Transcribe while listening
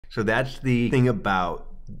So that's the thing about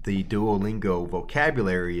the Duolingo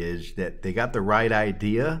vocabulary, is that they got the right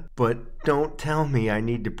idea, but don't tell me I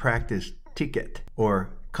need to practice ticket or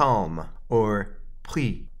calme or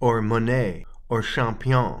prix or monnaie or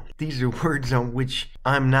champion. These are words on which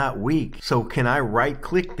I'm not weak. So can I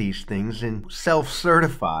right-click these things and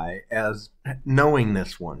self-certify as knowing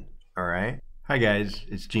this one? All right. Hi guys,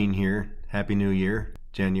 it's Gene here. Happy New Year,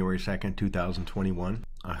 January 2nd, 2021.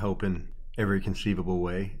 I hope in every conceivable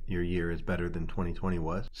way your year is better than 2020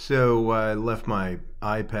 was. So I left my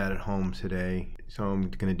iPad at home today, so I'm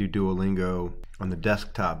going to do Duolingo on the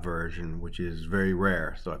desktop version, which is very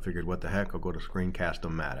rare. So I figured, what the heck, I'll go to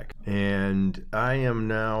Screencast-O-Matic. And I am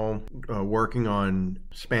now working on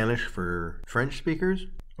Spanish for French speakers,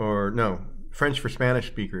 or no, French for Spanish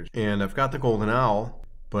speakers. And I've got the Golden Owl,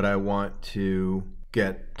 but I want to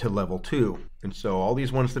get to level 2. And so all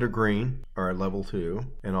these ones that are green are at level 2,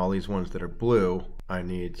 and all these ones that are blue I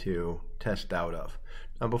need to test out of.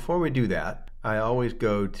 Now before we do that, I always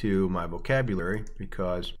go to my vocabulary,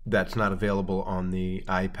 because that's not available on the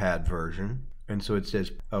iPad version. And so it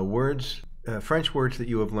says French words that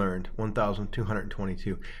you have learned,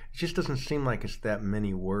 1,222. It just doesn't seem like it's that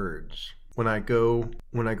many words. When I go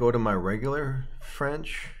to my regular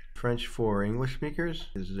French for English speakers,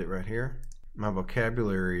 this is it right here, my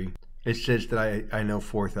vocabulary, it says that I know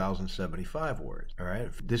 4,075 words. All right.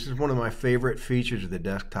 This is one of my favorite features of the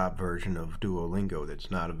desktop version of Duolingo that's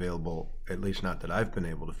not available, at least not that I've been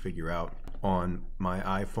able to figure out, on my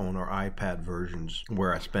iPhone or iPad versions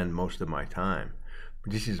where I spend most of my time.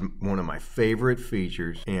 This is one of my favorite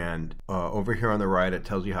features, and over here on the right it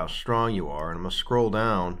tells you how strong you are, and I'm going to scroll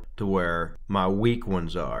down to where my weak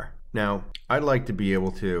ones are. Now, I'd like to be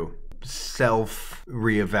able to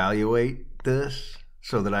self-reevaluate this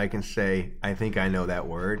so that I can say, I think I know that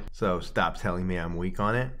word, so stop telling me I'm weak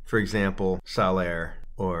on it. For example, salaire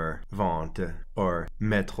or vente or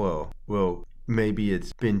métro. Well, maybe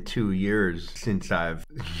it's been 2 years since I've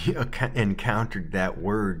encountered that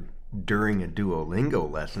word during a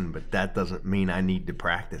Duolingo lesson, but that doesn't mean I need to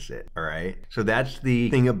practice it, all right? So that's the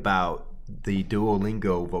thing about the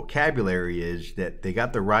Duolingo vocabulary, is that they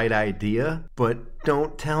got the right idea, but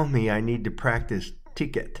don't tell me I need to practice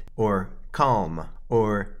ticket or calme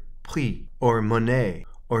or prix or monnaie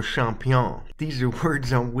or champion. These are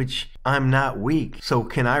words on which I'm not weak. So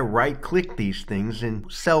can I right-click these things and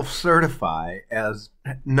self-certify as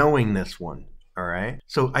knowing this one, all right?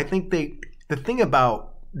 So I think the thing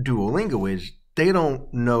about Duolingo is they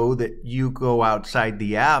don't know that you go outside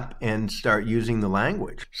the app and start using the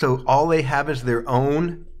language. So all they have is their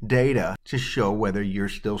own data to show whether you're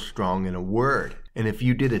still strong in a word. And if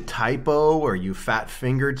you did a typo or you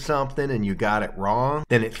fat-fingered something and you got it wrong,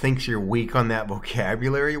 then it thinks you're weak on that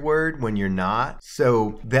vocabulary word when you're not.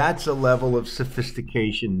 So that's a level of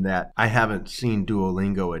sophistication that I haven't seen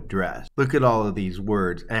Duolingo address. Look at all of these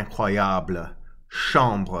words. Incroyable,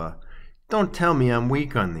 chambre. Don't tell me I'm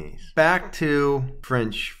weak on these. Back to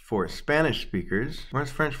French for Spanish speakers.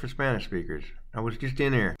 Where's French for Spanish speakers? I was just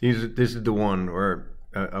in here. This is the one where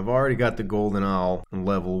I've already got the Golden Owl on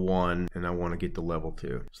level 1, and I want to get to level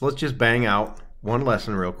 2. So let's just bang out one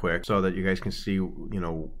lesson real quick so that you guys can see,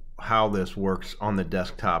 how this works on the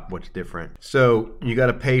desktop, what's different. So you got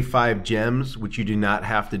to pay 5 gems, which you do not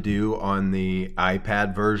have to do on the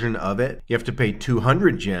iPad version of it. You have to pay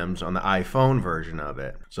 200 gems on the iPhone version of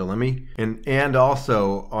it. So let me, and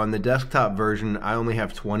also on the desktop version, I only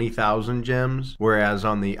have 20,000 gems, whereas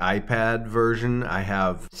on the iPad version, I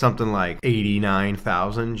have something like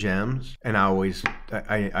 89,000 gems. And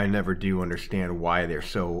I never do understand why they're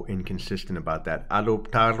so inconsistent about that.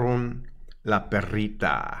 Adoptaron la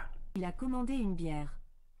perrita. Il a commandé une bière.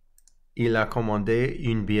 Il a commandé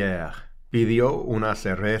une bière. Pidió una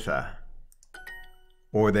cerveza.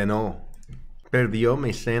 Ordenó. Perdió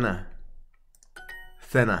mi cena.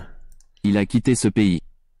 Cena. Il a quitté ce pays.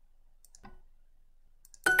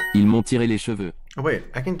 Ils m'ont tiré les cheveux. Oh wait,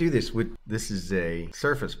 I can do this with, this is a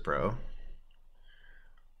Surface Pro.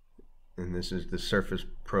 And this is the Surface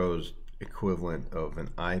Pro's equivalent of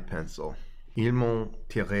an iPencil. Ils m'ont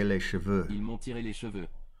tiré les cheveux. Ils m'ont tiré les cheveux.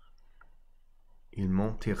 Ils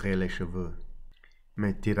m'ont tiré les cheveux.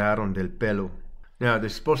 Me tiraron del pelo. Now,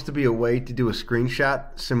 there's supposed to be a way to do a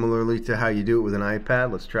screenshot similarly to how you do it with an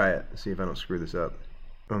iPad. Let's try it. See if I don't screw this up.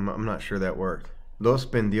 I'm not sure that worked. Los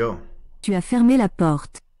vendió. Tu as fermé la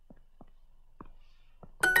porte.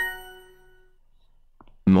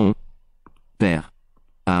 Mon père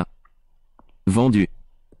a vendu.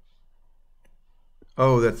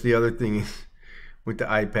 Oh, that's the other thing. With the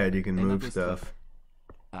iPad, you can move stuff.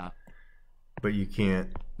 But you can't.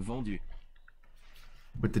 Vendu.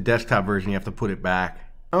 With the desktop version, you have to put it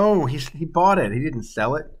back. Oh, he bought it. He didn't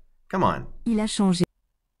sell it. Come on. Il a changé.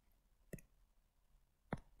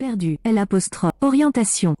 Perdu. L'apostrophe.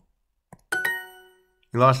 Orientation.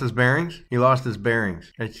 He lost his bearings? He lost his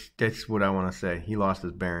bearings. That's what I want to say. He lost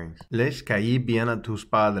his bearings. Les caí bien a tus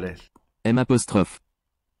padres. M apostrophe.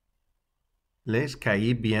 Les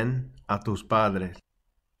caí bien a tus padres.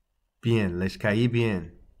 Bien, les caí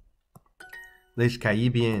bien. Les caí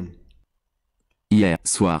bien. Hier,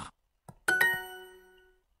 soir.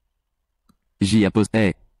 J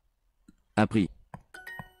apostrophe. Appris.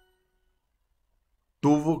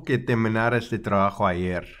 Tuvo que terminar este trabajo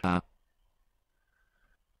ayer. A.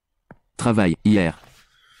 Travail, hier.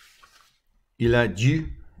 Il a dû...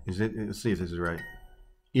 Let's see if this is right.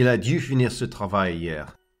 Il a dû finir ce travail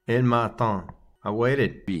hier. Elle m'attend. I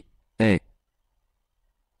waited. Puis. Est.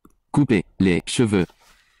 Couper, les cheveux.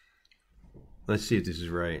 Let's see if this is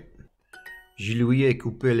right. Je lui ai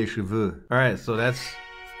coupé les cheveux. Alright, so that's...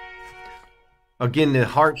 Again, the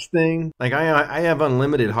hearts thing. Like, I have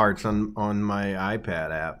unlimited hearts on my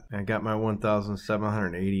iPad app. I got my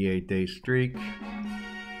 1,788 day streak.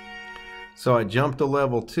 So I jumped to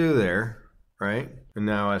level 2 there, right? And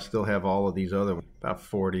now I still have all of these other ones. About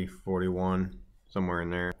 40, 41, somewhere in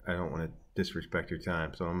there. I don't want to disrespect your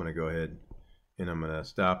time, so I'm going to go ahead and I'm going to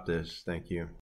stop this. Thank you.